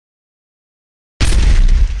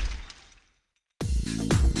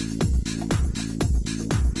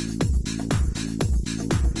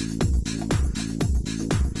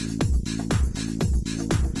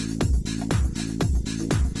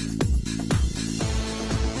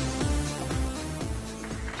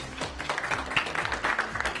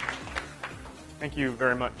Thank you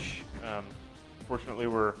very much. Fortunately,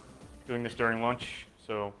 we're doing this during lunch,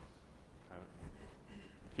 so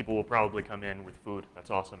people will probably come in with food. That's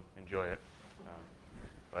awesome. Enjoy it.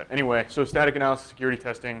 But anyway, so static analysis security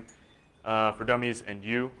testing for dummies and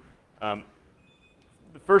you. The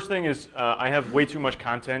first thing is I have way too much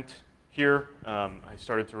content here. I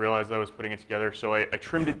started to realize that I was putting it together, so I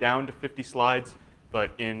trimmed it down to 50 slides, but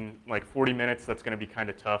in like 40 minutes, that's going to be kind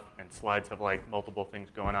of tough, and slides have like multiple things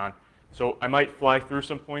going on. So I might fly through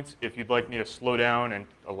some points. If you'd like me to slow down and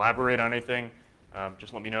elaborate on anything,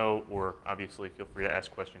 just let me know, or obviously feel free to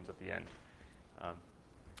ask questions at the end.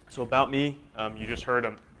 So about me, you just heard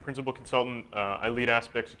I'm a principal consultant. I lead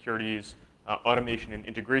Aspect Security's automation and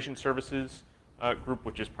integration services group,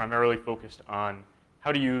 which is primarily focused on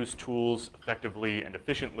how to use tools effectively and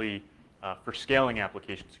efficiently for scaling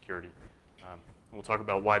application security. We'll talk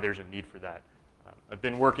about why there's a need for that. I've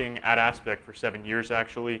been working at Aspect for 7 years,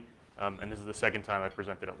 actually. And this is the second time I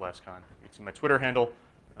presented at LASCON. You can see my Twitter handle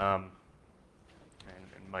and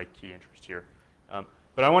my key interest here.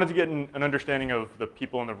 But I wanted to get an understanding of the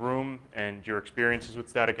people in the room and your experiences with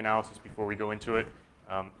static analysis before we go into it.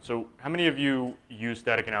 So how many of you use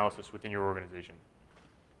static analysis within your organization?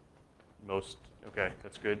 Most? Okay,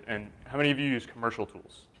 that's good. And how many of you use commercial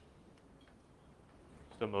tools?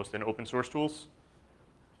 Still most. And open source tools?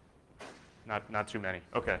 Not too many.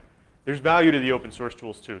 Okay. There's value to the open source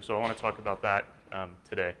tools too, so I want to talk about that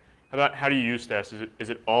today. How do you use tests? Is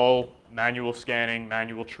it all manual scanning,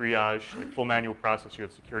 manual triage, like full manual process? You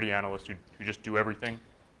have security analysts who just do everything?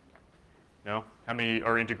 No? How many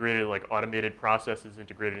are integrated, like automated processes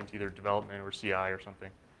integrated into either development or CI or something?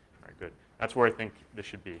 All right, good. That's where I think this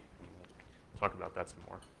should be. We'll talk about that some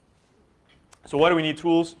more. So why do we need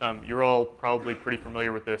tools? You're all probably pretty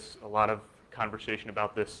familiar with this. A lot of conversation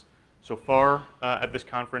about this so far at this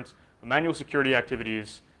conference. Manual security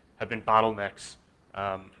activities have been bottlenecks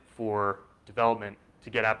for development to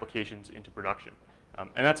get applications into production.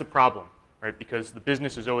 And that's a problem, right? Because the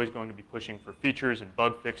business is always going to be pushing for features and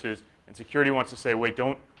bug fixes, and security wants to say, wait,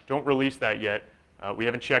 don't release that yet. We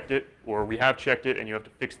haven't checked it, or we have checked it, and you have to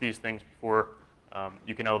fix these things before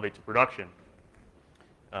you can elevate to production.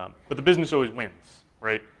 But the business always wins,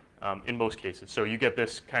 right? In most cases. So you get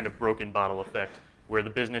this kind of broken bottle effect where the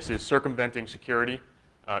business is circumventing security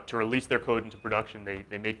to release their code into production.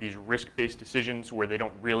 They make these risk-based decisions where they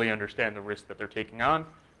don't really understand the risk that they're taking on,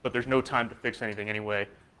 but there's no time to fix anything anyway.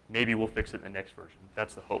 Maybe we'll fix it in the next version.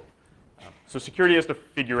 That's the hope. So security has to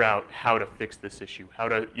figure out how to fix this issue, how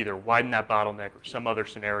to either widen that bottleneck or some other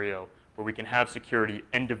scenario where we can have security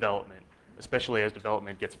and development, especially as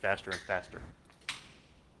development gets faster and faster.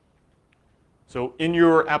 So in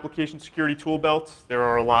your application security tool belt, there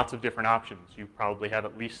are lots of different options. You probably have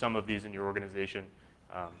at least some of these in your organization.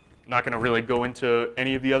 I'm not going to really go into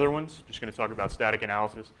any of the other ones, just going to talk about static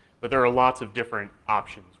analysis, but there are lots of different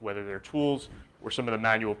options, whether they're tools or some of the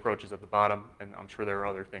manual approaches at the bottom, and I'm sure there are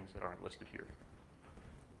other things that aren't listed here.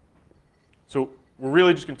 So we're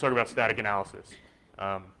really just going to talk about static analysis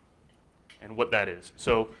and what that is.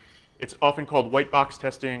 So it's often called white box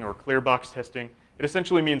testing or clear box testing. It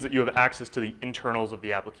essentially means that you have access to the internals of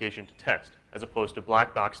the application to test, as opposed to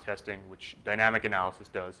black box testing, which dynamic analysis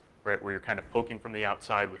does, right, where you're kind of poking from the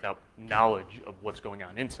outside without knowledge of what's going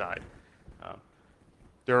on inside.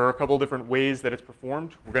 There are a couple different ways that it's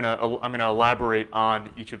performed. I'm going to elaborate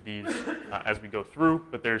on each of these as we go through,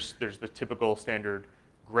 but there's the typical standard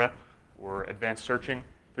grep, or advanced searching,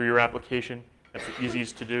 through your application. That's the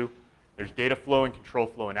easiest to do. There's data flow and control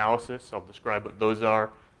flow analysis. I'll describe what those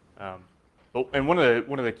are. And one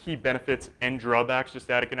of the key benefits and drawbacks to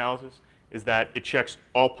static analysis is that it checks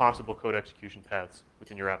all possible code execution paths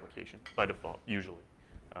within your application by default, usually.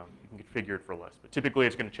 You can configure it for less, but typically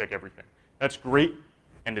it's going to check everything. That's great,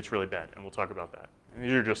 and it's really bad, and we'll talk about that. And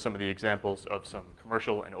these are just some of the examples of some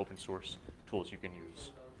commercial and open source tools you can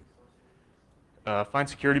use. Find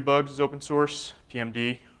security bugs is open source,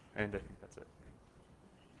 PMD, and I think that's it.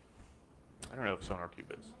 I don't know if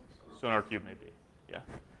SonarQube is. SonarQube may be, yeah.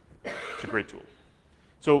 It's a great tool.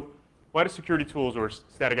 So why do security tools or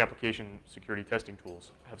static application security testing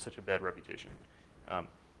tools have such a bad reputation?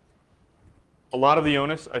 A lot of the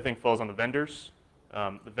onus, I think, falls on the vendors.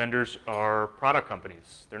 The vendors are product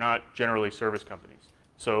companies. They're not generally service companies.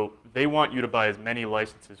 So they want you to buy as many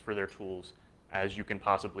licenses for their tools as you can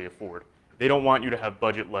possibly afford. They don't want you to have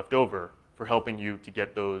budget left over for helping you to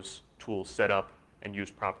get those tools set up and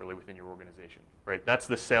used properly within your organization, right? That's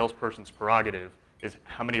the salesperson's prerogative, is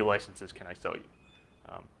how many licenses can I sell you?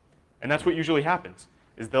 And that's what usually happens,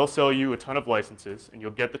 is they'll sell you a ton of licenses and you'll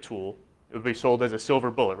get the tool. It'll be sold as a silver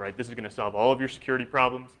bullet, right? This is going to solve all of your security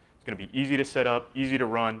problems. It's going to be easy to set up, easy to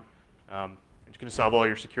run, and It's going to solve all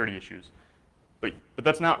your security issues. But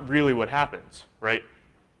that's not really what happens, right?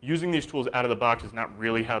 Using these tools out of the box is not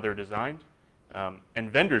really how they're designed.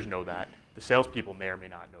 And vendors know that. The salespeople may or may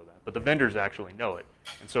not know that. But the vendors actually know it.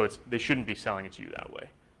 And so they shouldn't be selling it to you that way,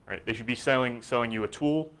 right? They should be selling you a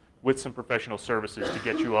tool with some professional services to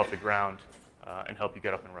get you off the ground and help you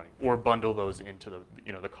get up and running, or bundle those into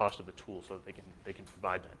the cost of the tool so that they can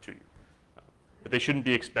provide that to you. But they shouldn't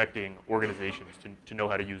be expecting organizations to know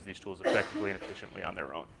how to use these tools effectively and efficiently on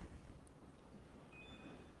their own.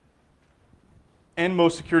 And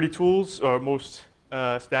most security tools, or most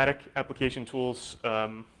static application tools,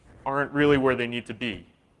 aren't really where they need to be.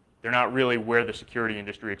 They're not really where the security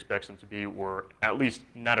industry expects them to be, or at least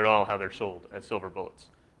not at all how they're sold as silver bullets,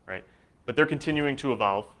 right? But they're continuing to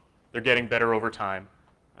evolve. They're getting better over time.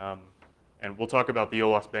 And we'll talk about the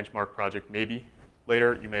OWASP benchmark project maybe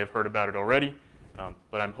later. You may have heard about it already.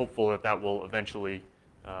 But I'm hopeful that that will eventually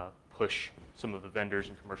push some of the vendors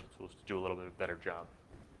and commercial tools to do a little bit of a better job.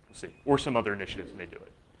 We'll see. Or some other initiatives may do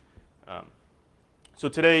it. So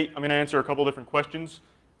today, I'm going to answer a couple different questions.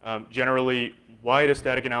 Generally, why does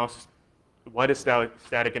static analysis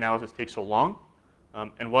take so long?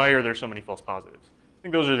 And why are there so many false positives? I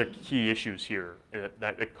think those are the key issues here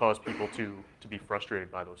that cause people to be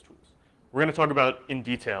frustrated by those tools. We're going to talk about in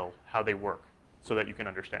detail how they work so that you can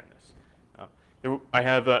understand this. I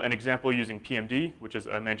have an example using PMD, which, as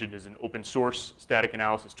I mentioned, is an open source static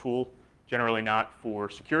analysis tool, generally not for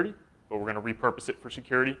security, but we're going to repurpose it for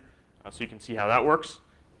security so you can see how that works.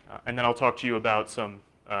 And then I'll talk to you about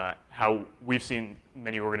how we've seen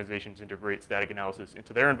many organizations integrate static analysis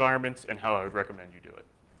into their environments and how I would recommend you do it.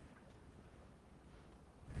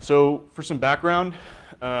 So for some background,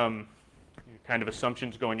 kind of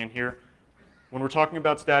assumptions going in here. When we're talking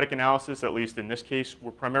about static analysis, at least in this case,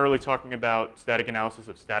 we're primarily talking about static analysis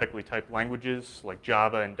of statically typed languages like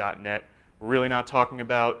Java and .NET. We're really not talking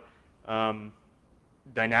about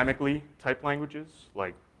dynamically typed languages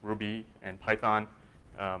like Ruby and Python,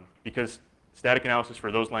 because static analysis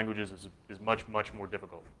for those languages is much, much more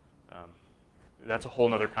difficult. That's a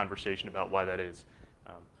whole other conversation about why that is.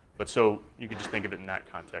 But so you can just think of it in that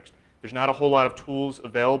context. There's not a whole lot of tools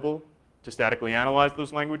available to statically analyze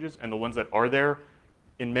those languages, and the ones that are there,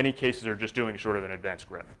 in many cases, are just doing sort of an advanced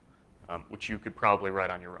grep, which you could probably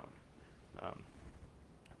write on your own.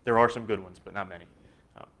 There are some good ones, but not many.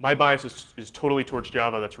 My bias is totally towards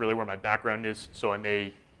Java. That's really where my background is, so I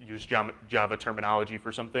may use Java terminology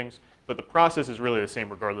for some things, but the process is really the same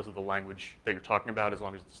regardless of the language that you're talking about, as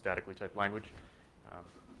long as it's a statically typed language.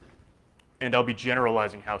 And I'll be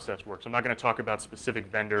generalizing how SES works. I'm not going to talk about specific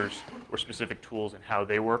vendors or specific tools and how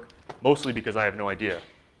they work, mostly because I have no idea,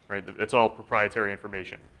 right? It's all proprietary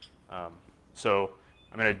information. So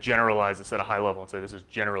I'm going to generalize this at a high level and say this is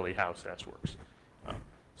generally how SES works.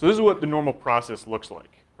 So this is what the normal process looks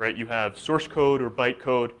like, right? You have source code or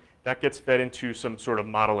bytecode that gets fed into some sort of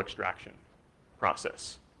model extraction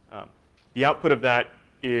process. The output of that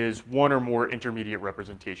is one or more intermediate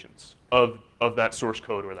representations of that source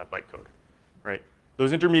code or that bytecode. Right?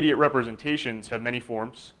 Those intermediate representations have many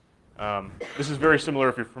forms. This is very similar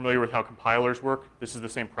if you're familiar with how compilers work. This is the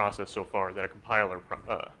same process so far that a compiler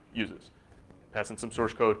uses. Pass in some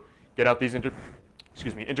source code, get out these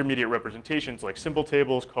intermediate representations like symbol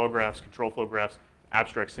tables, call graphs, control flow graphs,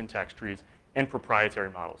 abstract syntax trees, and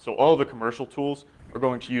proprietary models. So all of the commercial tools are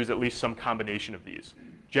going to use at least some combination of these.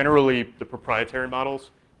 Generally, the proprietary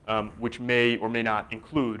models, which may or may not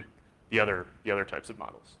include the other types of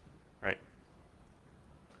models. Right?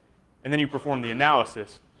 And then you perform the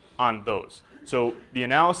analysis on those. So the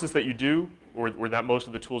analysis that you do, or that most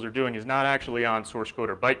of the tools are doing, is not actually on source code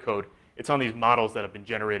or bytecode. It's on these models that have been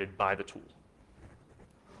generated by the tool.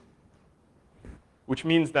 Which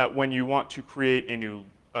means that when you want to create a new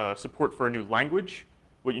support for a new language,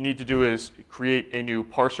 what you need to do is create a new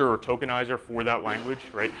parser or tokenizer for that language,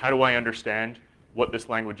 right? How do I understand what this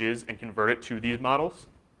language is and convert it to these models?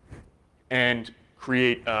 And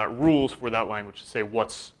create rules for that language to say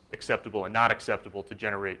what's acceptable and not acceptable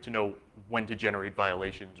to know when to generate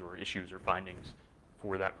violations or issues or findings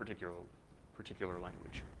for that particular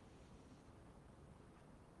language.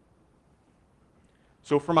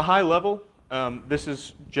 So from a high level, this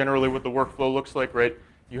is generally what the workflow looks like, right?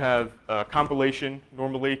 You have compilation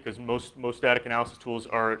normally, because most static analysis tools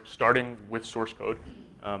are starting with source code.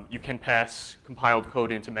 You can pass compiled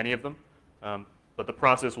code into many of them, but the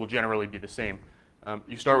process will generally be the same.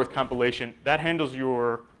 You start with compilation. That handles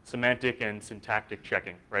your semantic and syntactic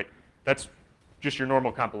checking, right? That's just your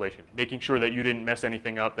normal compilation, making sure that you didn't mess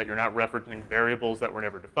anything up, that you're not referencing variables that were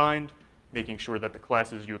never defined, making sure that the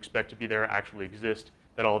classes you expect to be there actually exist,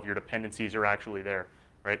 that all of your dependencies are actually there.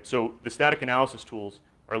 right? So the static analysis tools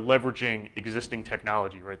are leveraging existing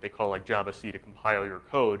technology, right? They call like Java C to compile your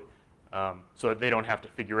code so that they don't have to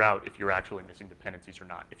figure out if you're actually missing dependencies or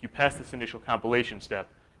not. If you pass this initial compilation step,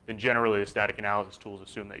 then generally the static analysis tools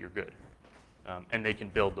assume that you're good. And they can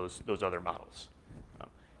build those other models.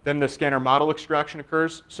 Then the scanner model extraction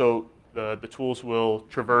occurs. So the tools will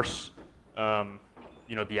traverse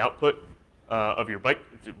the output of your byte,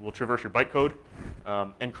 will traverse your bytecode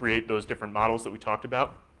and create those different models that we talked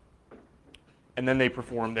about. And then they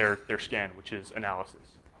perform their scan, which is analysis.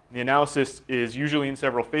 And the analysis is usually in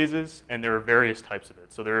several phases, and there are various types of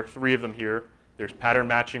it. So there are 3 of them here. There's pattern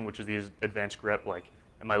matching, which is the advanced grep, like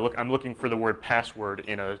I'm looking for the word password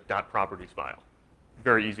in a .properties file.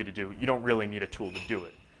 Very easy to do. You don't really need a tool to do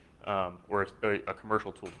it, or a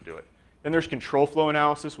commercial tool to do it. Then there's control flow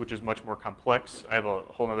analysis, which is much more complex. I have a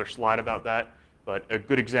whole other slide about that. But a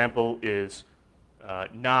good example is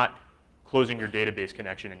not closing your database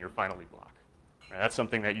connection in your finally block. Right? That's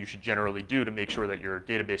something that you should generally do to make sure that your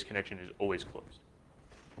database connection is always closed.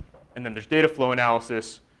 And then there's data flow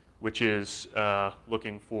analysis, which is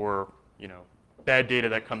looking for bad data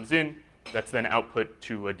that comes in that's then output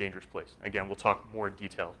to a dangerous place. Again, we'll talk more in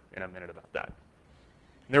detail in a minute about that.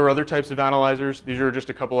 And there are other types of analyzers. These are just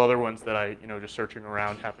a couple other ones that I, just searching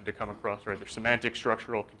around, happened to come across. Right? There's semantic,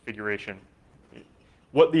 structural, configuration.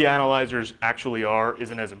 What the analyzers actually are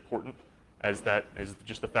isn't as important as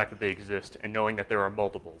just the fact that they exist and knowing that there are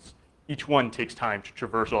multiples. Each one takes time to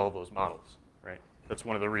traverse all of those models. Right? That's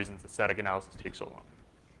one of the reasons that static analysis takes so long.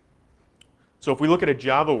 So if we look at a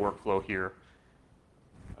Java workflow here,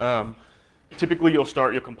 typically you'll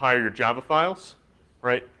compile your Java files,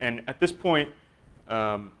 right? And at this point,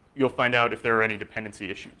 you'll find out if there are any dependency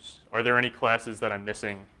issues. Are there any classes that I'm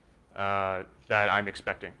missing that I'm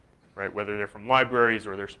expecting, right? Whether they're from libraries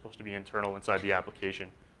or they're supposed to be internal inside the application.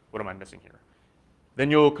 What am I missing here? Then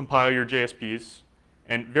you'll compile your JSPs.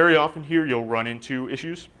 And very often here, you'll run into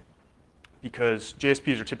issues because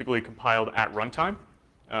JSPs are typically compiled at runtime.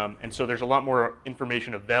 And so there's a lot more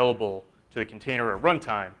information available to the container at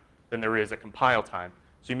runtime than there is at compile time.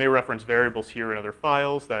 So you may reference variables here in other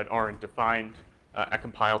files that aren't defined at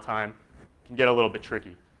compile time. It can get a little bit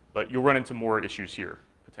tricky, but you'll run into more issues here,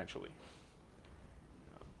 potentially.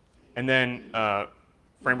 And then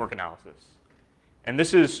framework analysis. And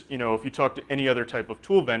this is, if you talk to any other type of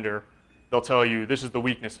tool vendor, they'll tell you this is the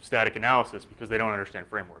weakness of static analysis because they don't understand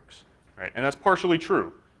frameworks, right? And that's partially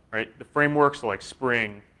true, right? The frameworks like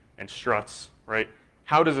Spring and struts, right?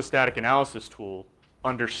 How does a static analysis tool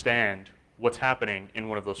understand what's happening in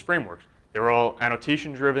one of those frameworks? They're all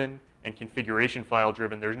annotation driven and configuration file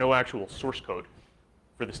driven. There's no actual source code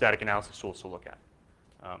for the static analysis tools to look at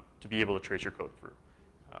to be able to trace your code through.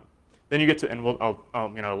 Then you get to, and I'm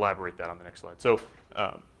going to elaborate that on the next slide. So,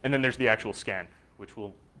 and then there's the actual scan, which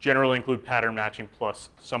will generally include pattern matching plus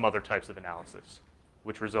some other types of analysis,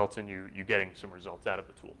 which results in you getting some results out of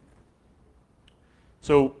the tool.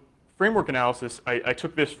 So framework analysis, I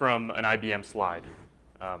took this from an IBM slide.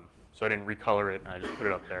 So I didn't recolor it, and I just put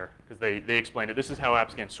it up there because they explained it. This is how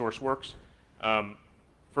AppScan source works.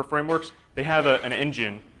 For frameworks, they have an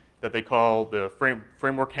engine that they call the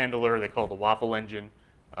framework handler. They call it the waffle engine.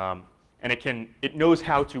 And it knows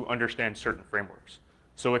how to understand certain frameworks.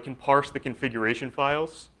 So it can parse the configuration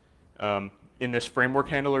files in this framework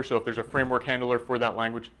handler. So if there's a framework handler for that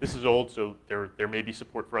language, this is old, so there may be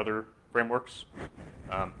support for other frameworks,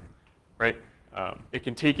 right? It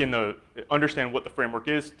can understand what the framework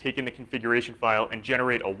is, take in the configuration file, and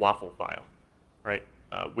generate a waffle file, right?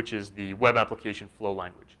 Which is the web application flow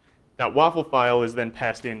language. That waffle file is then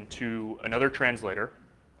passed into another translator,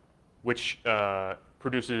 which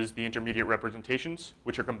produces the intermediate representations,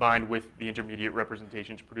 which are combined with the intermediate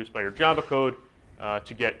representations produced by your Java code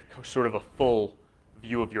to get sort of a full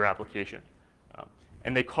view of your application.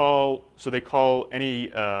 And they call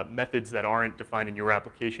any methods that aren't defined in your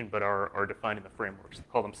application but are defined in the frameworks. They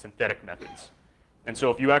call them synthetic methods. And so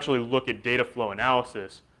if you actually look at data flow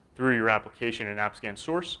analysis through your application in AppScan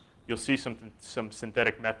source, you'll see some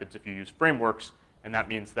synthetic methods if you use frameworks, and that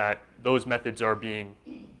means that those methods are being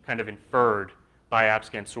kind of inferred by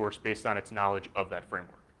AppScan source based on its knowledge of that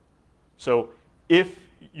framework. So if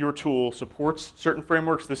your tool supports certain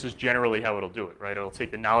frameworks, this is generally how it'll do it, right? It'll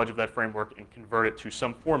take the knowledge of that framework and convert it to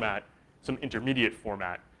some format, some intermediate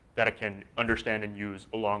format that it can understand and use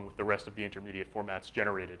along with the rest of the intermediate formats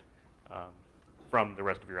generated from the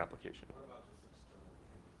rest of your application.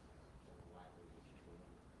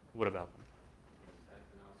 What about them?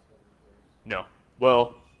 No.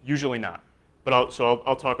 Well, usually not. But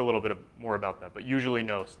I'll talk a little bit more about that. But usually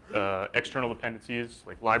no. External dependencies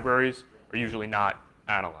like libraries are usually not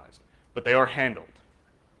analyzed, but they are handled.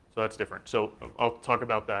 So that's different. So I'll talk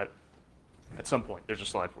about that at some point. There's a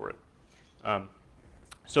slide for it.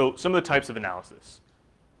 So some of the types of analysis.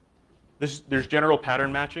 There's general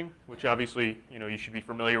pattern matching, which obviously you should be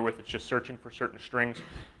familiar with. It's just searching for certain strings.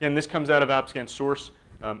 And this comes out of AppScan source.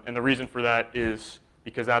 And the reason for that is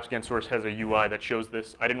because AppScan source has a UI that shows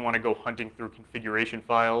this. I didn't want to go hunting through configuration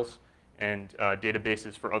files and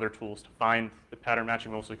databases for other tools to find the pattern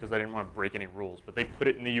matching, mostly because I didn't want to break any rules. But they put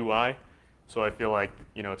it in the UI, so I feel like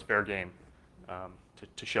it's fair game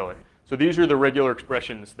to show it. So these are the regular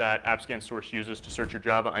expressions that AppScan source uses to search your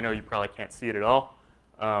Java. I know you probably can't see it at all.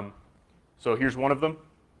 So here's one of them,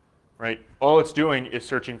 right? All it's doing is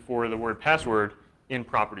searching for the word password in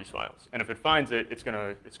properties files. And if it finds it, it's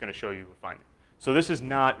gonna show you a finding. So this is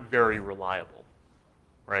not very reliable,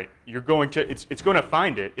 right? You're going to, it's going to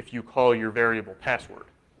find it if you call your variable password,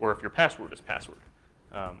 or if your password is password,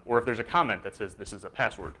 or if there's a comment that says this is a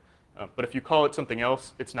password. But if you call it something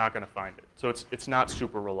else, it's not going to find it. So it's not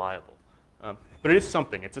super reliable. But it is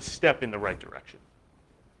something. It's a step in the right direction.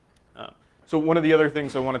 So one of the other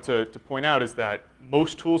things I wanted to point out is that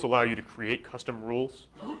most tools allow you to create custom rules,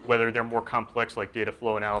 whether they're more complex like data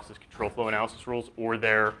flow analysis, control flow analysis rules, or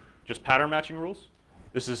they're just pattern matching rules.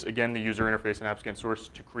 This is, again, the user interface in AppScan source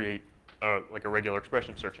to create like a regular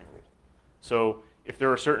expression searching rule. So if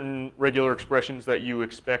there are certain regular expressions that you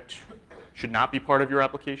expect should not be part of your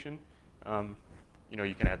application,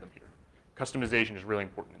 you can add them here. Customization is really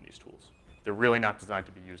important in these tools. They're really not designed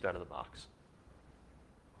to be used out of the box.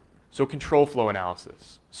 So control flow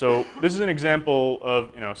analysis. So this is an example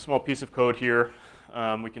of a small piece of code here.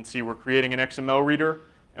 We can see we're creating an XML reader,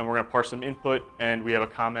 and we're going to parse some input, and we have a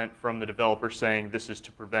comment from the developer saying this is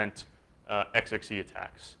to prevent XXE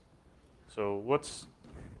attacks. So what's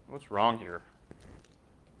wrong here?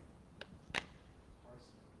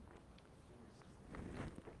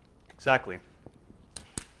 Exactly.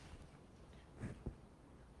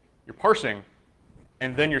 You're parsing,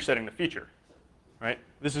 and then you're setting the feature, right?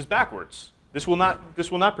 This is backwards. This will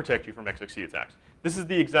not protect you from XXE attacks. This is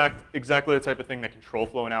the exactly the type of thing that control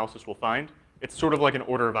flow analysis will find. It's sort of like an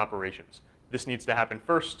order of operations. This needs to happen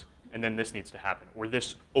first, and then this needs to happen. Or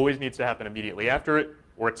this always needs to happen immediately after it,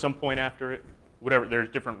 or at some point after it. Whatever. There's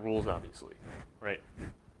different rules, obviously, right?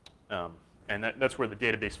 And that's where the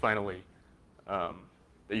database finally, that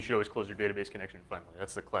you should always close your database connection finally.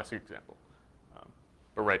 That's the classic example.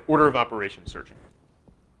 But right, order of operations searching.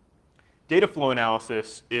 Data flow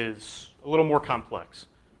analysis is a little more complex,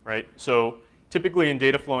 right? So typically in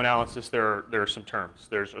data flow analysis, there are some terms.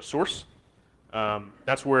 There's a source.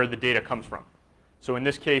 That's where the data comes from. So in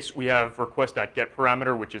this case, we have request.get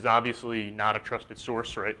parameter, which is obviously not a trusted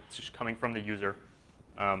source, right? It's just coming from the user.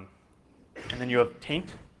 And then you have taint.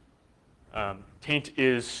 Taint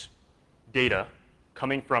is data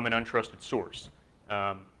coming from an untrusted source.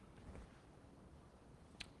 And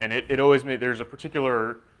it always there's a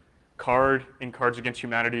particular card in Cards Against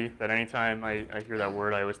Humanity that anytime I hear that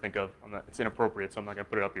word, I always think of. It's inappropriate, so I'm not going to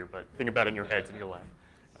put it up here, but think about it in your heads and you'll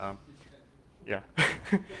laugh. Yeah.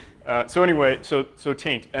 So anyway, so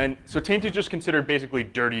taint. And so taint is just considered basically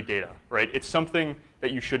dirty data, right? It's something that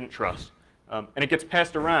you shouldn't trust. And it gets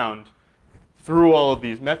passed around through all of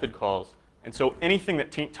these method calls. And so anything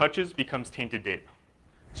that taint touches becomes tainted data.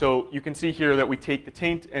 So you can see here that we take the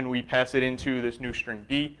taint and we pass it into this new string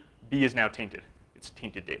b. B is now tainted. It's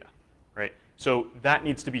tainted data, right? So that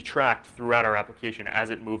needs to be tracked throughout our application as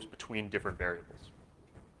it moves between different variables.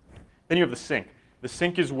 Then you have the sink. The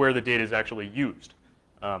sink is where the data is actually used.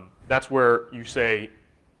 That's where you say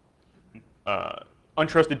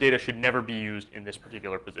untrusted data should never be used in this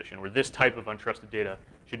particular position, or this type of untrusted data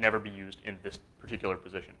should never be used in this particular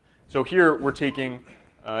position. So here we're taking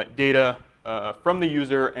data from the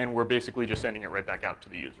user, and we're basically just sending it right back out to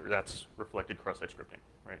the user. That's reflected cross-site scripting,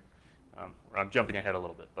 right? I'm jumping ahead a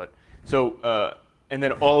little bit, but so and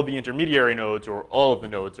then all of the intermediary nodes, or all of the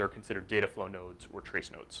nodes, are considered data flow nodes or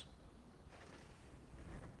trace nodes.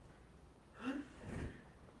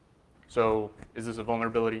 So is this a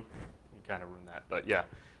vulnerability? You kind of ruined that, but yeah.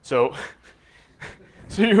 So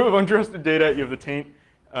so you have untrusted data, you have the taint,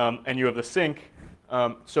 and you have the sink.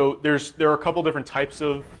 So there are a couple different types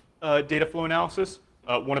of data flow analysis.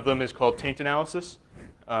 One of them is called taint analysis.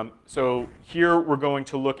 So here we're going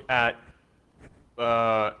to look at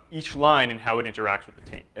each line and how it interacts with the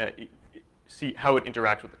taint. See how it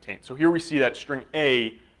interacts with the taint. So here we see that string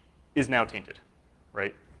A is now tainted,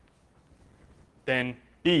 right? Then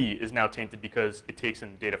B is now tainted because it takes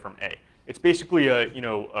in data from A. It's basically a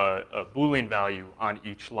Boolean value on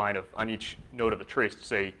each node of the trace to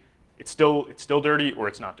say it's still dirty or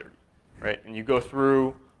it's not dirty, right? And you go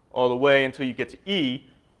through all the way until you get to E,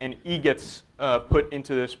 and E gets put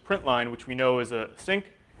into this print line, which we know is a sink,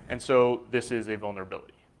 and so this is a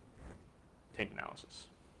vulnerability. Taint analysis.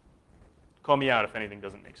 Call me out if anything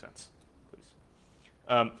doesn't make sense,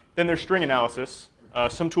 please. Then there's string analysis.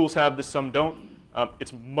 Some tools have this, some don't.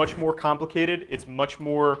 It's much more complicated. It's much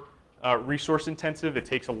more resource intensive. It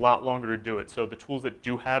takes a lot longer to do it. So the tools that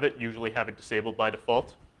do have it usually have it disabled by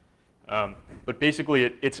default. But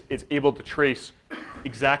basically, it's able to trace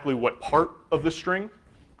exactly what part of the string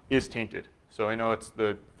is tainted. So I know it's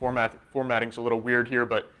the formatting's a little weird here,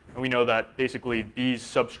 but we know that basically B's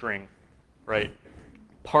substring, right,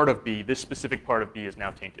 part of B, this specific part of B is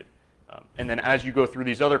now tainted. And then as you go through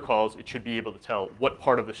these other calls, it should be able to tell what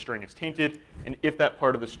part of the string is tainted. And if that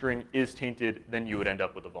part of the string is tainted, then you would end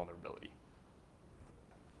up with a vulnerability.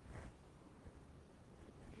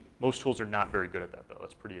 Most tools are not very good at that, though.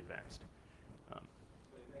 That's pretty advanced.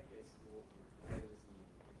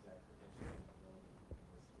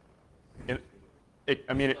 It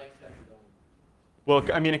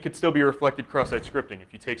could still be reflected cross-site scripting.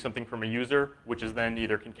 If you take something from a user, which is then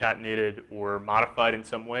either concatenated or modified in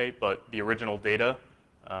some way, but the original data,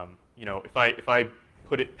 if I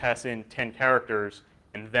pass in 10 characters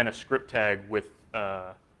and then a script tag with,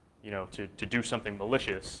 to do something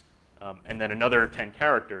malicious, and then another 10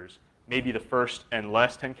 characters, maybe the first and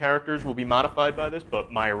last 10 characters will be modified by this,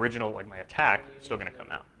 but my original, like my attack, is still going to come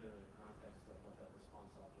out.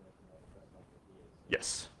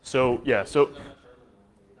 Yes. So yeah. So.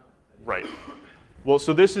 Right. Well,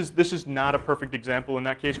 so this is not a perfect example in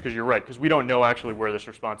that case because you're right because we don't know actually where this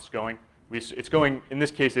response is going. It's going in this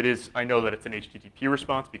case. It is. I know that it's an HTTP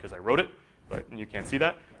response because I wrote it, but you can't see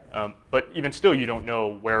that. But even still, you don't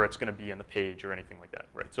know where it's going to be in the page or anything like that.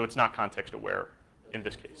 Right. So it's not context aware in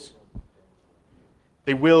this case.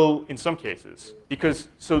 They will in some cases because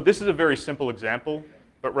so this is a very simple example.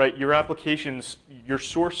 But right, your applications, your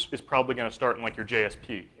source is probably going to start in like your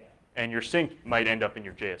JSP. And your sink might end up in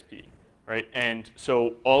your JSP, right? And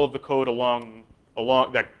so all of the code along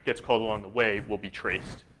that gets called along the way will be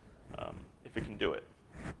traced if it can do it.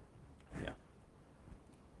 Yeah.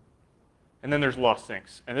 And then there's lost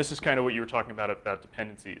sinks, and this is kind of what you were talking about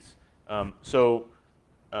dependencies.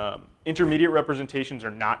 Intermediate representations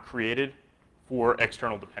are not created for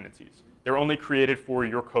external dependencies. They're only created for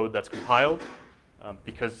your code that's compiled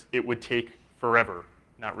because it would take forever,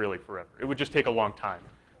 not really forever. It would just take a long time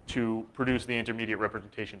to produce the intermediate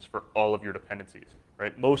representations for all of your dependencies,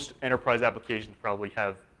 right? Most enterprise applications probably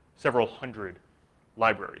have several hundred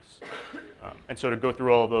libraries. And so to go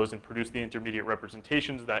through all of those and produce the intermediate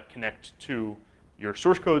representations that connect to your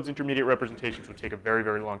source code's intermediate representations would take a very,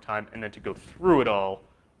 very long time. And then to go through it all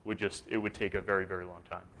would take a very, very long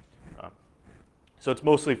time. So it's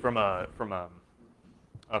mostly from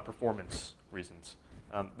performance reasons.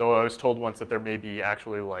 Though I was told once that there may be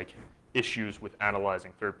actually like issues with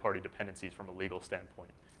analyzing third-party dependencies from a legal standpoint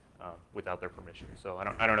without their permission. So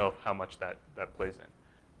I don't know how much that plays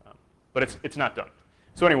in, but it's not done.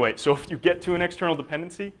 So anyway, so if you get to an external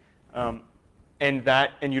dependency and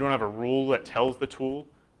you don't have a rule that tells the tool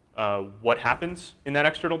what happens in that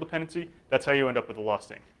external dependency, that's how you end up with a lost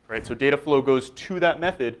sink, right? So data flow goes to that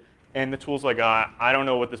method, and the tool's like, I don't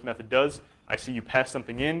know what this method does. I see you pass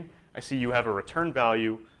something in. I see you have a return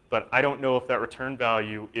value. But I don't know if that return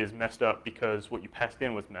value is messed up because what you passed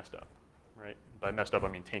in was messed up, right? By messed up, I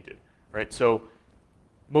mean tainted, right? So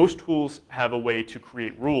most tools have a way to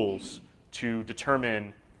create rules to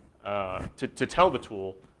determine, to tell the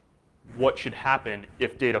tool what should happen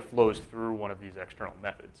if data flows through one of these external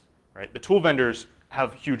methods, right? The tool vendors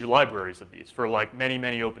have huge libraries of these for like many,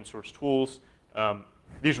 many open source tools.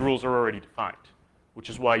 These rules are already defined, which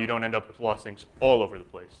is why you don't end up with lost sinks all over the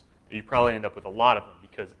place. You probably end up with a lot of them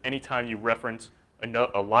because anytime you reference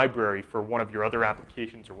a library for one of your other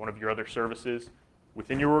applications or one of your other services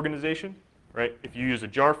within your organization, right? If you use a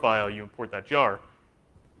jar file, you import that jar,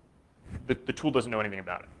 the tool doesn't know anything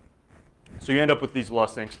about it. So you end up with these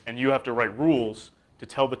lost sinks, and you have to write rules to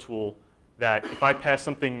tell the tool that if I pass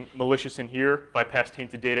something malicious in here, if I pass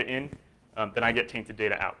tainted data in, then I get tainted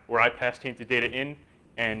data out. Or I pass tainted data in,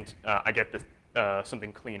 and I get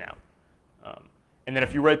something clean out. And then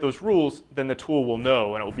if you write those rules, then the tool will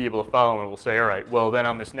know, and it will be able to follow, and it will say, all right, well, then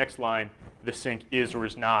on this next line, this sink is or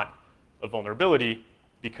is not a vulnerability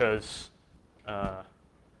because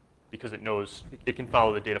it knows it can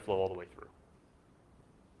follow the data flow all the way through.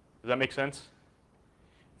 Does that make sense?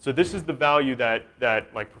 So this is the value that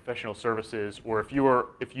like professional services, or if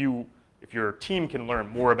your team can learn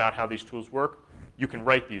more about how these tools work, you can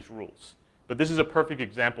write these rules. But this is a perfect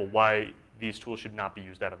example why these tools should not be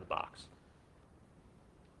used out of the box.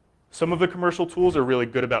 Some of the commercial tools are really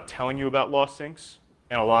good about telling you about lost sinks,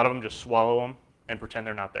 and a lot of them just swallow them and pretend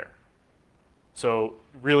they're not there. So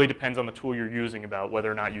it really depends on the tool you're using about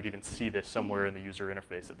whether or not you'd even see this somewhere in the user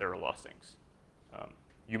interface that there are lost things.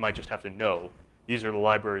 You might just have to know these are the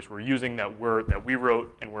libraries we're using that we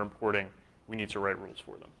wrote and we're importing. We need to write rules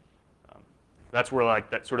for them. That's where like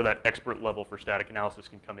that expert level for static analysis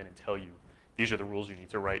can come in and tell you these are the rules you need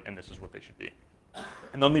to write and this is what they should be.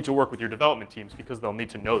 And they'll need to work with your development teams because they'll need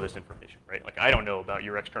to know this information, right? Like I don't know about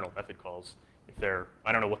your external method calls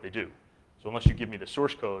I don't know what they do. So unless you give me the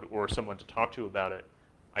source code or someone to talk to about it,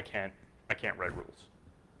 I can't write rules.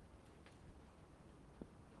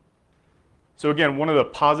 So again, one of the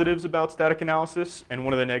positives about static analysis and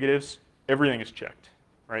one of the negatives, everything is checked,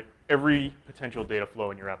 right? Every potential data flow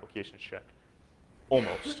in your application is checked,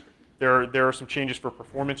 almost. There are some changes for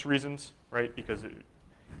performance reasons, right? Because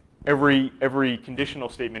every conditional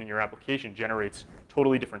statement in your application generates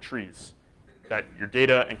totally different trees that your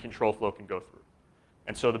data and control flow can go through.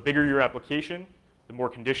 And so the bigger your application, the more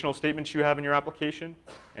conditional statements you have in your application,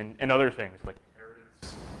 and other things like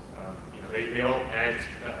inheritance. They all add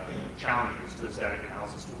challenges to the static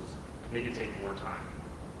analysis tools. Make it take more time,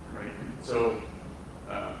 right? So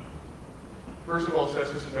first of all,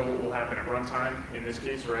 test systems know what will happen at runtime. In this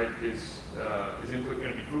case, right, is input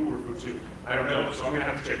going to be foo or foo2? I don't know, so I'm going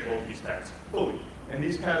to have to check both these paths fully. And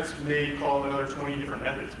these paths may call another 20 different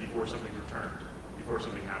methods before something's returned, before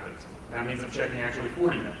something happens. That means I'm checking actually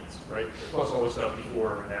 40 methods, right? Plus all the stuff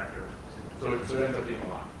before and after. So it ends up being a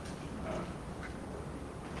lot.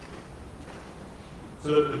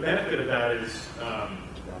 So the benefit of that is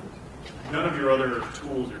none of your other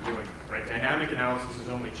tools are doing, right? Dynamic analysis is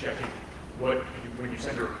only checking when you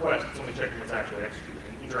send a request, it's only checking what's actually executed.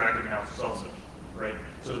 And interactive analysis also, right?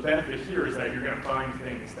 So the benefit here is that you're going to find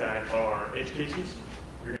things that are edge cases.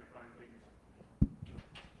 You're going to find things.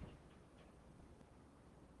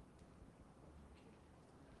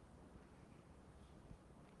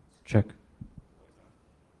 Check.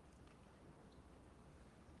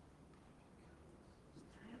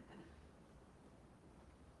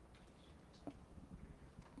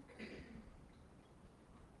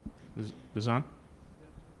 Is this on?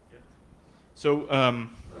 Yeah. So I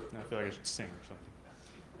feel like I should sing or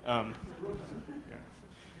something.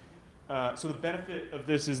 So the benefit of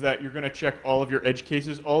this is that you're going to check all of your edge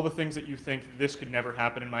cases, all the things that you think this could never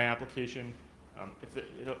happen in my application.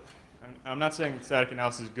 I'm not saying static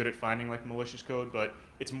analysis is good at finding like malicious code, but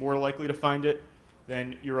it's more likely to find it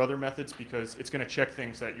than your other methods because it's going to check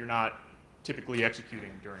things that you're not typically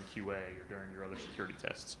executing during QA or during your other security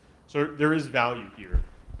tests. So there is value here.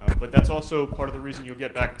 But that's also part of the reason you'll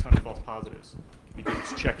get back a ton of false positives, because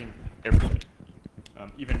it's checking everything.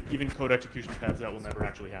 Even code execution paths that will never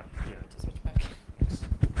actually happen. Yeah.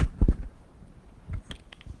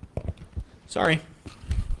 Sorry.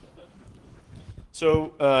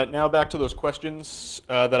 So now back to those questions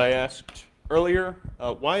that I asked earlier.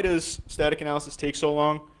 Why does static analysis take so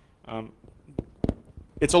long?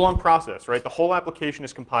 It's a long process, right? The whole application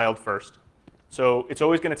is compiled first. So it's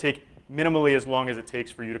always going to take minimally as long as it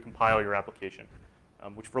takes for you to compile your application,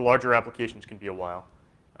 which for larger applications can be a while.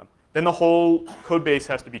 Then the whole code base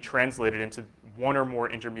has to be translated into one or more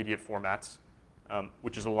intermediate formats,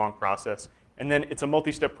 which is a long process. And then it's a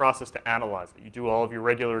multi-step process to analyze it. You do all of your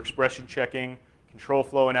regular expression checking, control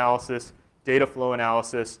flow analysis, data flow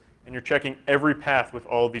analysis, and you're checking every path with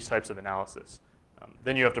all of these types of analysis.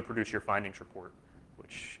 Then you have to produce your findings report,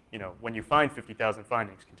 which, when you find 50,000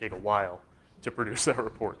 findings, can take a while to produce that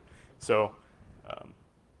report. So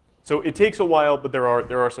it takes a while, but there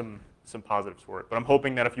are some positives for it. But I'm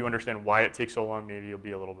hoping that if you understand why it takes so long, maybe you'll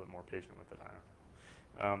be a little bit more patient with it.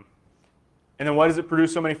 I don't know. And then why does it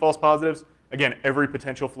produce so many false positives? Again, every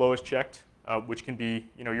potential flow is checked, which can be,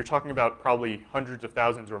 you're talking about probably hundreds of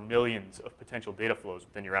thousands or millions of potential data flows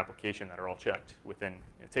within your application that are all checked within,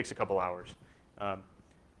 it takes a couple hours.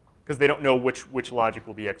 Because they don't know which logic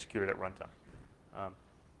will be executed at runtime.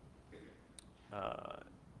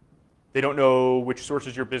 They don't know which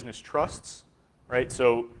sources your business trusts, right?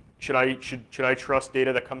 So should I trust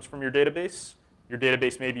data that comes from your database? Your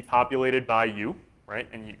database may be populated by you, right?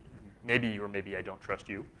 And maybe or maybe I don't trust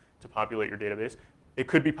you to populate your database. It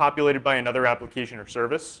could be populated by another application or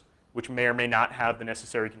service, which may or may not have the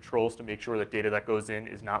necessary controls to make sure that data that goes in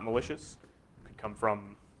is not malicious. It could come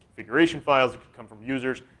from configuration files. It could come from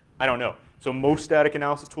users. I don't know. So most static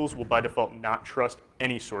analysis tools will by default not trust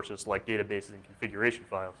any sources like databases and configuration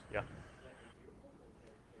files. Yeah.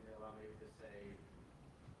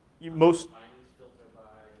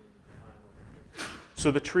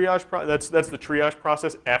 So the triage that's the triage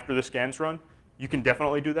process after the scans run. You can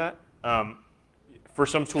definitely do that. For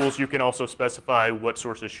some tools, you can also specify what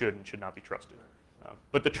sources should and should not be trusted.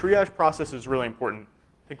 But the triage process is really important.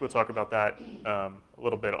 I think we'll talk about that a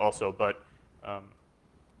little bit also. But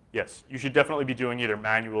yes, you should definitely be doing either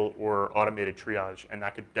manual or automated triage, and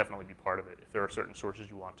that could definitely be part of it if there are certain sources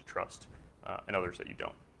you want to trust and others that you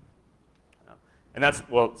don't. And that's,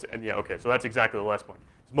 well, and yeah, okay, so that's exactly the last point.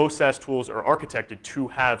 Most SaaS tools are architected to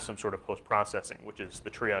have some sort of post-processing, which is the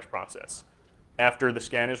triage process. After the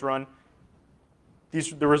scan is run,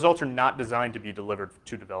 the results are not designed to be delivered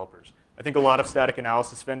to developers. I think a lot of static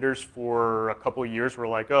analysis vendors for a couple of years were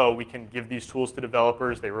like, oh, we can give these tools to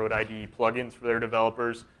developers. They wrote IDE plugins for their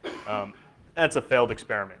developers. That's a failed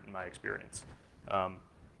experiment in my experience.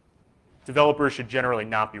 Developers should generally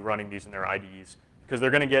not be running these in their IDEs because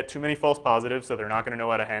they're going to get too many false positives that they're not going to know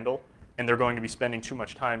how to handle, and they're going to be spending too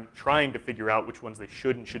much time trying to figure out which ones they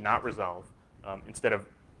should and should not resolve instead of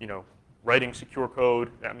writing secure code.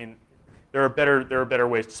 I mean, there are better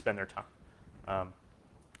ways to spend their time.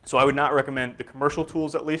 So I would not recommend the commercial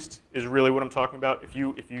tools, at least, is really what I'm talking about. If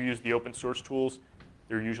you use the open source tools,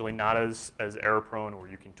 they're usually not as error prone, or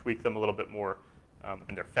you can tweak them a little bit more,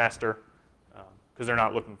 and they're faster because they're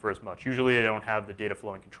not looking for as much. Usually they don't have the data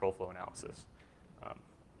flow and control flow analysis.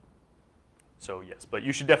 So yes, but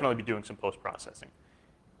you should definitely be doing some post-processing.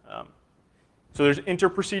 So there's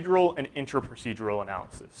interprocedural and intraprocedural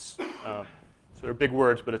analysis. So they're big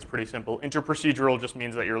words, but it's pretty simple. Interprocedural just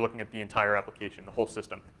means that you're looking at the entire application, the whole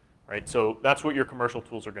system, right? So that's what your commercial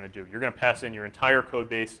tools are going to do. You're going to pass in your entire code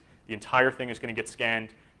base. The entire thing is going to get scanned,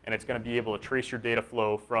 and it's going to be able to trace your data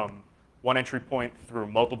flow from one entry point through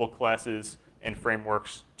multiple classes and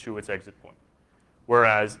frameworks to its exit point.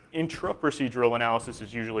 Whereas intraprocedural analysis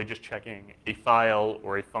is usually just checking a file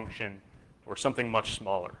or a function or something much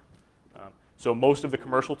smaller. So most of the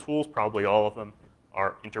commercial tools, probably all of them,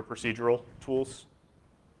 are interprocedural tools.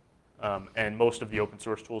 And most of the open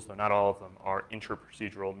source tools, though not all of them, are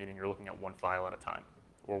intraprocedural, meaning you're looking at one file at a time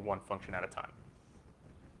or one function at a time.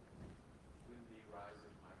 With the rise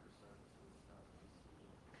of microservices, we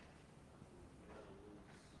see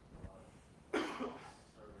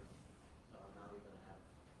service. So now we're going to have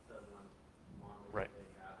the one monolith Right. they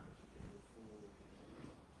have, which can do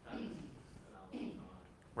full analysis on.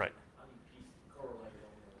 Right. How do you correlate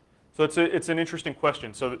over? So it's an interesting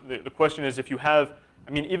question. So the question is, if you have,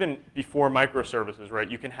 I mean, even before microservices, right,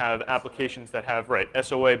 you can have applications that have, right,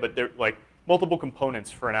 SOA, but they're like multiple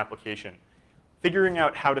components for an application. Figuring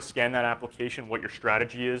out how to scan that application, what your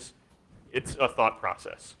strategy is, it's a thought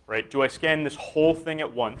process, right? Do I scan this whole thing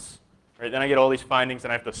at once, right? Then I get all these findings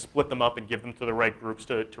and I have to split them up and give them to the right groups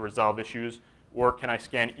to resolve issues. Or can I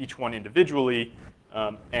scan each one individually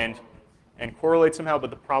and correlate somehow? But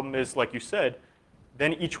the problem is, like you said,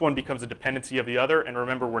 then each one becomes a dependency of the other. And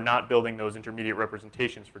remember, we're not building those intermediate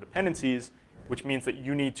representations for dependencies, which means that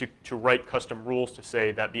you need to write custom rules to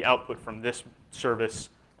say that the output from this service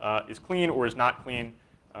is clean or is not clean,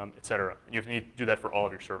 et cetera. And you need to do that for all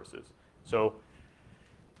of your services. So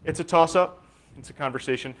it's a toss-up. It's a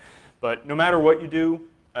conversation. But no matter what you do,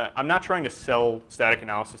 I'm not trying to sell static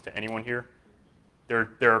analysis to anyone here. There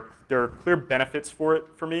are clear benefits for it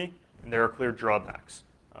for me, and there are clear drawbacks.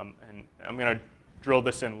 And I'm going to drill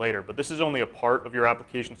this in later, but this is only a part of your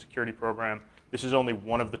application security program. This is only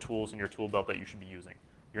one of the tools in your tool belt that you should be using.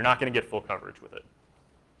 You're not going to get full coverage with it.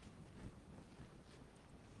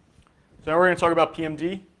 So now we're going to talk about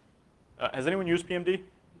PMD. Has anyone used PMD?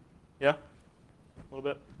 Yeah? A little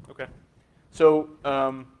bit? OK. So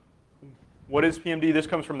what is PMD? This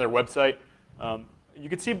comes from their website. You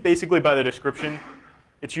can see basically by the description,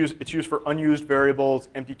 it's used for unused variables,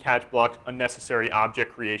 empty catch blocks, unnecessary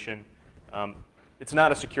object creation. It's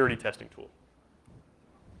not a security testing tool.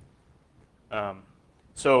 And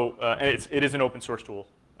it is an open source tool.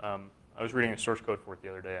 I was reading the source code for it the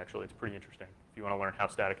other day, actually. It's pretty interesting if you want to learn how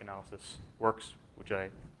static analysis works, which I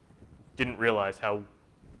didn't realize how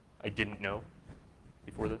I didn't know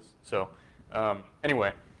before this. So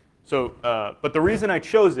anyway, but the reason I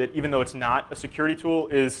chose it, even though it's not a security tool,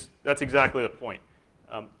 is that's exactly the point.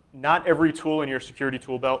 Not every tool in your security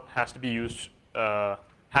tool belt has to be used,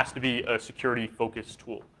 has to be a security-focused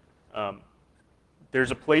tool.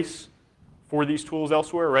 There's a place for these tools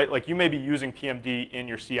elsewhere, right? Like you may be using PMD in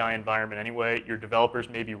your CI environment anyway. Your developers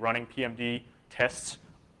may be running PMD tests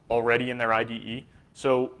already in their IDE.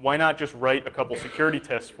 So why not just write a couple security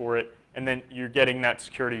tests for it, and then you're getting that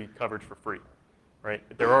security coverage for free, right?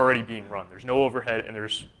 They're already being run. There's no overhead, and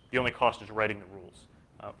the only cost is writing the rules.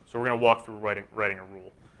 So we're going to walk through writing a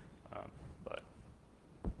rule.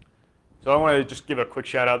 So I want to just give a quick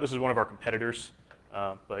shout out. This is one of our competitors,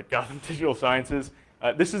 but Gotham Digital Sciences.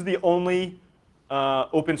 This is the only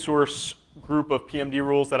open source group of PMD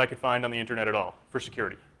rules that I could find on the internet at all for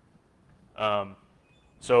security.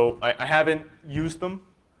 So I haven't used them,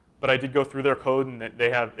 but I did go through their code, and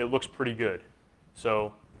it looks pretty good.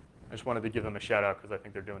 So I just wanted to give them a shout out because I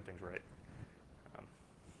think they're doing things right.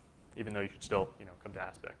 Even though you should still, come to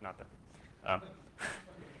Aspect, not them.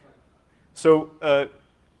 So we're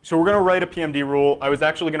going to write a PMD rule. I was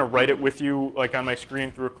actually going to write it with you, like on my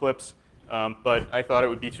screen through Eclipse, but I thought it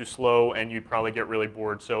would be too slow and you'd probably get really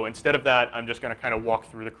bored. So instead of that, I'm just going to kind of walk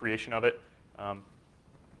through the creation of it.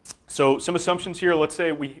 So some assumptions here. Let's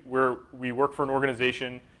say we work for an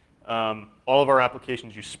organization. All of our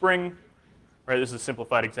applications use Spring. Right? This is a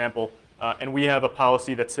simplified example. And we have a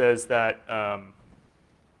policy that says that,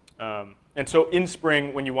 and so in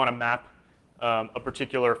Spring, when you want to map a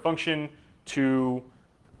particular function to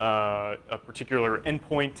a particular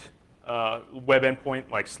endpoint, web endpoint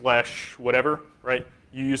like / whatever, right?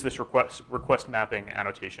 You use this request mapping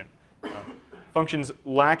annotation. Functions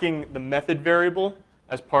lacking the method variable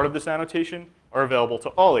as part of this annotation are available to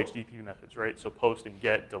all HTTP methods, right? So post and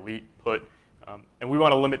get, delete, put, and we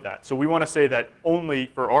want to limit that. So we want to say that only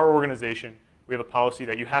for our organization, we have a policy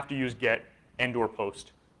that you have to use get and or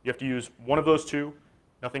post. You have to use one of those two,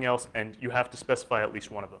 nothing else, and you have to specify at least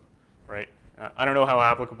one of them, right? I don't know how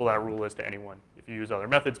applicable that rule is to anyone if you use other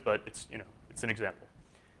methods, but it's an example.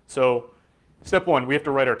 So step one, we have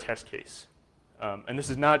to write our test case. And this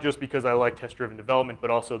is not just because I like test-driven development, but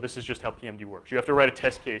also this is just how PMD works. You have to write a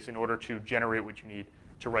test case in order to generate what you need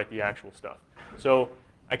to write the actual stuff. So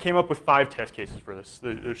I came up with 5 test cases for this.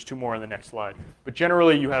 There's 2 more on the next slide. But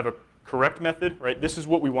generally, you have a correct method, right? This is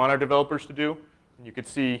what we want our developers to do. And you could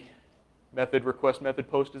see method request method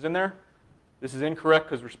post is in there. This is incorrect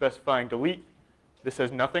because we're specifying delete. This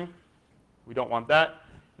has nothing. We don't want that.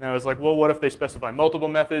 And I was like, well, what if they specify multiple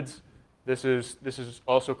methods? This is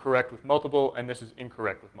also correct with multiple, and this is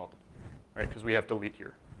incorrect with multiple, right? Because we have delete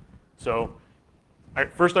here. So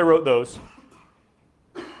first I wrote those.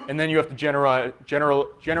 And then you have to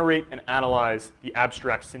generate and analyze the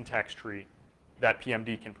abstract syntax tree that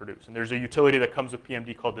PMD can produce. And there's a utility that comes with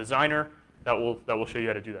PMD called Designer that will show you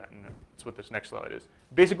how to do that. And that's what this next slide is.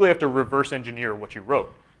 Basically, you have to reverse engineer what you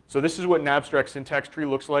wrote. So this is what an abstract syntax tree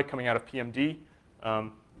looks like coming out of PMD.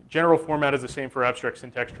 General format is the same for abstract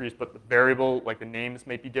syntax trees, but the variable, like the names,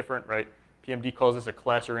 might be different, right? PMD calls this a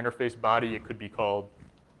class or interface body. It could be called,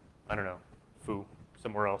 I don't know, foo,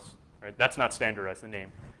 somewhere else. Right? That's not standardized, the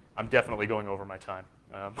name. I'm definitely going over my time.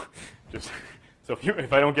 So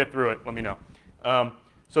if I don't get through it, let me know.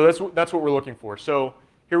 So that's what we're looking for. So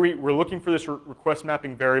here we're looking for this request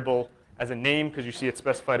mapping variable as a name because you see it's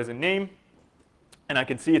specified as a name. And I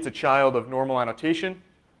can see it's a child of normal annotation.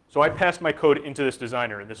 So I passed my code into this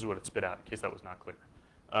designer, and this is what it spit out, in case that was not clear.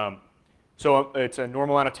 So it's a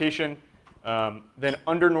normal annotation. Then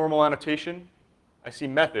under normal annotation, I see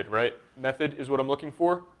method, right? Method is what I'm looking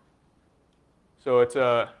for. So it's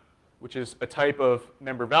which is a type of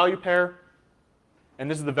member value pair. And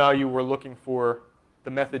this is the value we're looking for the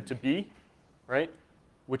method to be, right?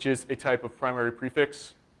 Which is a type of primary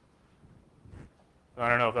prefix. I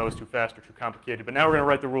don't know if that was too fast or too complicated, but now we're going to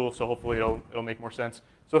write the rule, so hopefully it'll make more sense.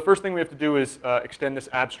 So the first thing we have to do is extend this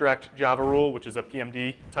abstract Java rule, which is a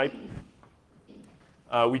PMD type.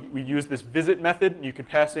 We use this visit method. You can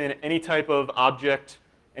pass in any type of object,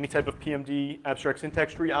 any type of PMD abstract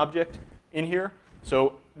syntax tree object in here.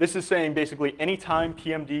 So this is saying basically anytime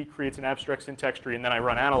PMD creates an abstract syntax tree and then I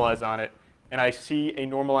run analyze on it and I see a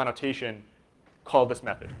normal annotation, call this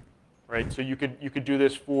method, right? So you could do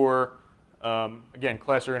this for again,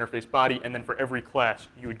 class or interface body, and then for every class,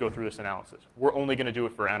 you would go through this analysis. We're only going to do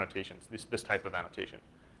it for annotations, this type of annotation.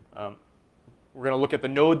 We're going to look at the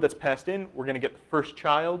node that's passed in. We're going to get the first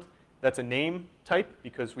child. That's a name type,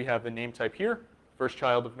 because we have the name type here, first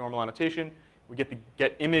child of normal annotation. We get the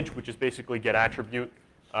get image, which is basically get attribute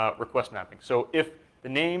request mapping. So if the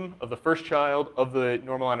name of the first child of the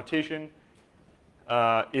normal annotation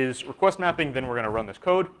is request mapping, then we're going to run this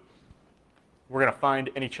code. We're going to find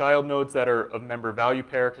any child nodes that are of member value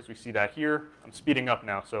pair, because we see that here. I'm speeding up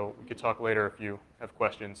now, so we could talk later if you have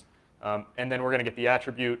questions. And then we're going to get the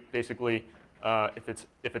attribute, basically, if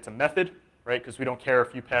it's a method, right? Because we don't care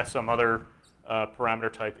if you pass some other parameter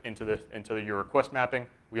type into your request mapping.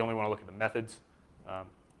 We only want to look at the methods.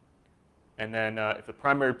 And then if the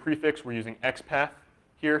primary prefix, we're using XPath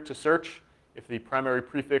here to search. If the primary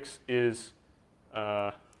prefix is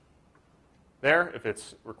there, if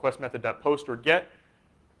it's request method.post or get,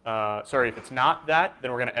 if it's not that,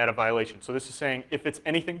 then we're going to add a violation. So this is saying if it's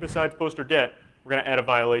anything besides post or get, we're going to add a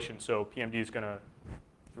violation. So PMD is going to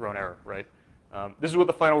throw an error, right? This is what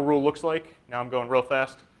the final rule looks like. Now I'm going real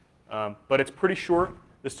fast, but it's pretty short.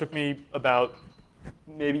 This took me about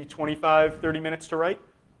maybe 25, 30 minutes to write.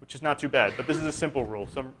 which is not too bad. But this is a simple rule.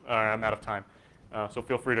 I'm out of time, so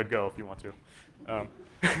feel free to go if you want to.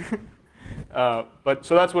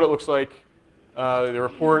 So that's what it looks like. The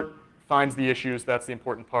report finds the issues. That's the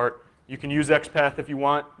important part. You can use XPath if you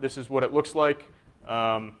want. This is what it looks like.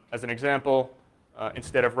 As an example,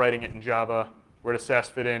 instead of writing it in Java, where does SAS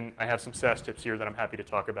fit in? I have some SAS tips here that I'm happy to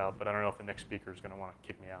talk about, but I don't know if the next speaker is going to want to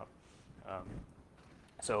kick me out.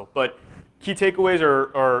 But key takeaways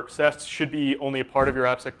are SAS should be only a part of your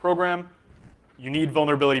AppSec program. You need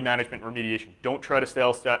vulnerability management and remediation. Don't try to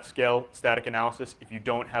scale static analysis if you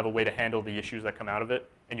don't have a way to handle the issues that come out of it,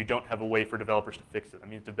 and you don't have a way for developers to fix it. That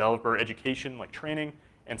means developer education, like training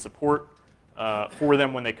and support for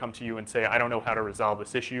them when they come to you and say, I don't know how to resolve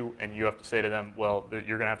this issue, and you have to say to them, well,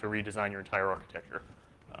 you're going to have to redesign your entire architecture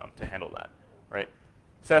to handle that, right?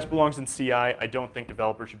 SAS belongs in CI. I don't think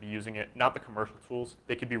developers should be using it, not the commercial tools.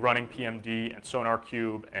 They could be running PMD and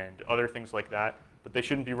SonarQube and other things like that, but they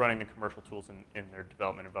shouldn't be running the commercial tools in their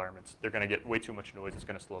development environments. They're going to get way too much noise. It's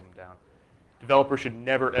going to slow them down. Developers should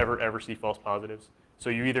never, ever, ever see false positives.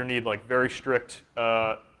 So you either need like very strict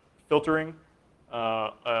filtering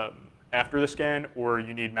after the scan, or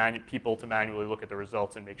you need people to manually look at the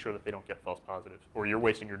results and make sure that they don't get false positives, or you're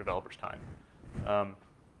wasting your developers' time.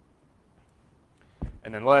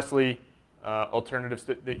 And then lastly, alternatives.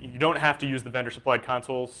 You don't have to use the vendor-supplied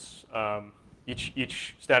consoles.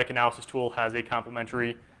 Each static analysis tool has a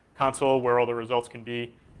complementary console where all the results can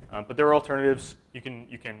be. But there are alternatives. You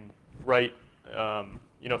can write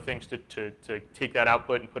things to take that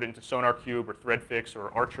output and put it into SonarQube or ThreadFix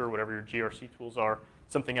or Archer, whatever your GRC tools are,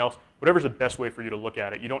 something else. Whatever's the best way for you to look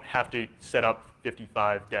at it. You don't have to set up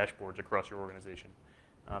 55 dashboards across your organization.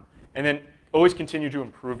 And then always continue to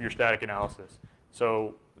improve your static analysis.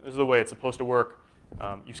 So this is the way it's supposed to work.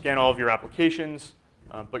 You scan all of your applications,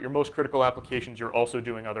 but your most critical applications you're also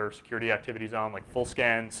doing other security activities on, like full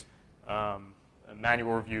scans,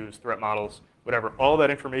 manual reviews, threat models, whatever. All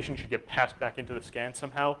that information should get passed back into the scan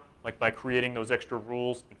somehow, like by creating those extra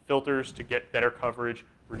rules and filters to get better coverage,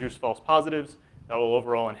 reduce false positives. That will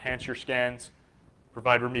overall enhance your scans,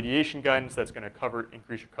 provide remediation guidance that's going to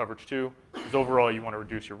increase your coverage too. Because overall, you want to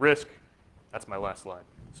reduce your risk. That's my last slide.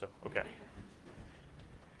 So, okay.